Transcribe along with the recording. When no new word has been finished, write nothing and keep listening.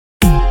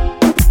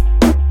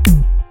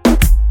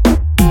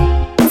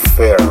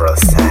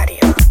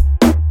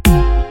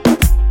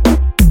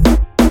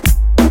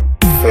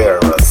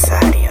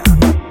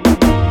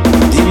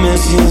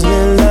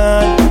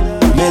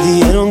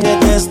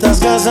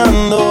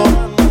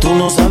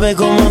no sabes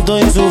cómo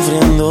estoy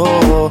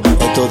sufriendo,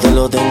 esto te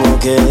lo tengo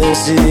que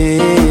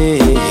decir.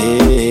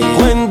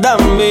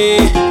 Cuéntame,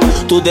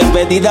 tu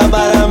despedida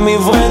para mí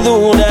fue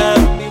dura.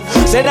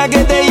 ¿Será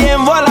que te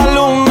llevo a la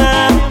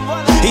luna?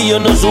 Y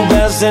yo no supe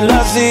hacerlo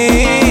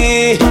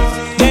así.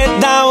 Te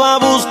estaba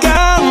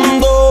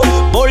buscando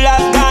por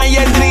las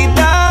calles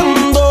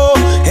gritando,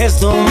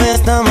 esto me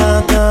está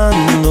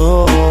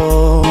matando.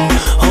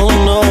 Oh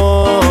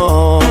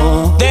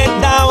no. Te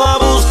estaba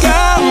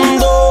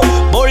buscando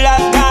por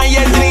las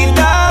calles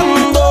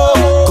gritando,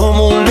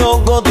 como un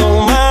loco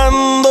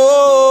tomando.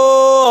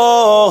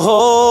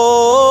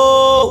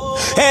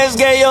 Es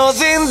que yo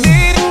sin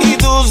ti y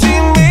tú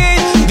sin mí,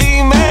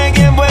 dime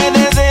quién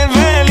puede ser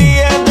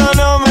feliz. Esto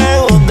no me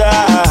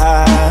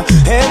gusta,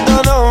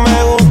 esto no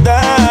me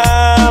gusta.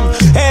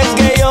 Es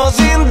que yo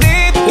sin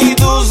ti y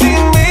tú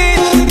sin mí,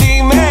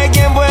 dime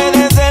quién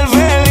puede ser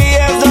feliz.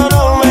 Esto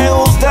no me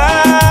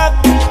gusta,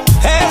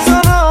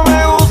 eso no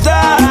me gusta.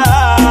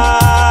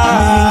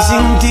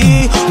 Sin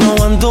ti no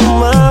aguanto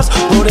más,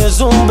 por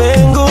eso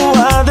vengo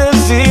a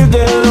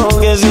decirte lo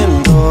que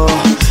siento.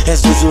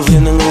 Estoy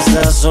sufriendo en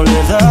esta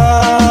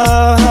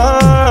soledad,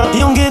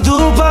 y aunque tu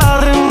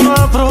padre no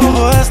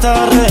aprobó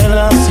esta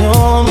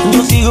relación,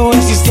 yo sigo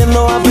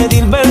insistiendo a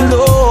pedir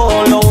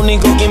perdón. Lo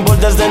único que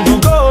importa es en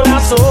tu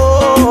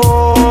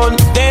corazón.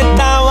 Te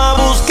estaba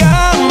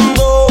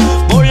buscando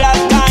por las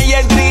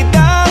calles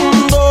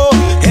gritando,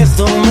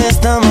 esto me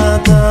está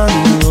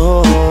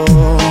matando.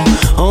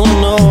 Oh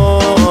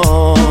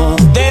no.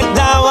 Te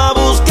estaba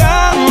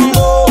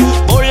buscando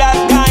por las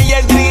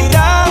calles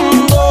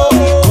gritando,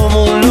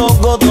 como un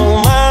loco tomando.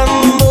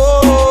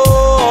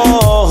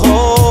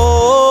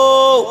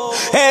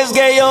 Es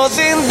que yo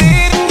sin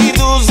ti y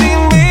tú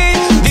sin mí,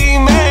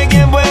 dime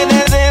quién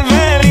puede ser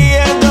feliz.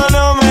 Esto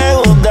no me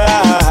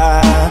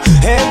gusta,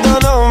 esto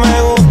no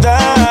me gusta.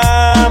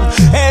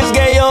 Es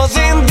que yo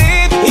sin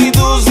ti y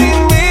tú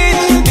sin mí,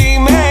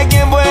 dime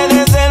quién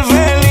puede ser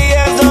feliz.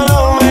 Esto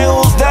no me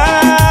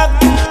gusta,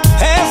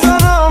 eso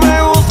no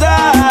me gusta.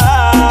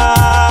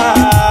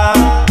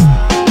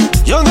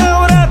 Yo que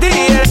ahora a ti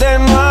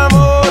eterno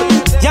amor,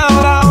 y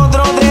ahora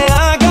otro te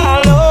da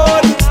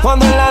calor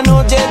cuando en la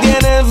noche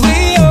tienes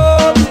frío.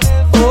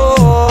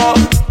 Oh,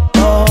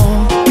 oh.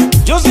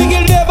 Yo sé que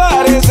él te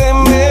parece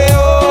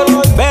mejor,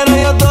 pero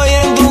yo estoy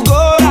en tu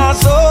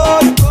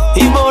corazón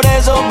y por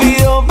eso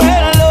pido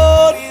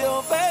perdón.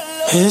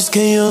 Es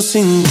que yo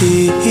sin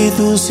ti y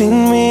tú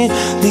sin mí,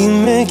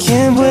 dime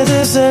quién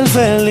puede ser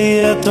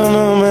feliz. Esto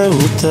no me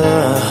gusta.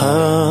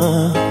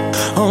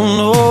 Oh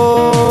no.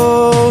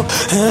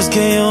 Es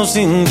que yo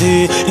sin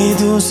ti y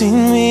tú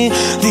sin mí,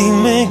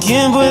 dime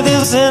quién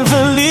puede ser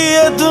feliz.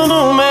 Esto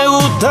no me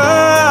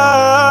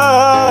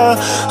gusta.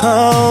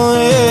 Oh,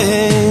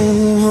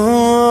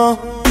 yeah.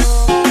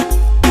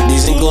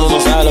 Dicen que uno no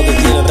sabe lo que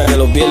tiene hasta que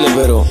lo pierde,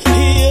 pero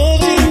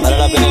vale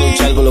la pena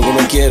luchar por lo que uno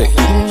quiere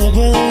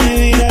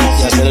y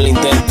hacer el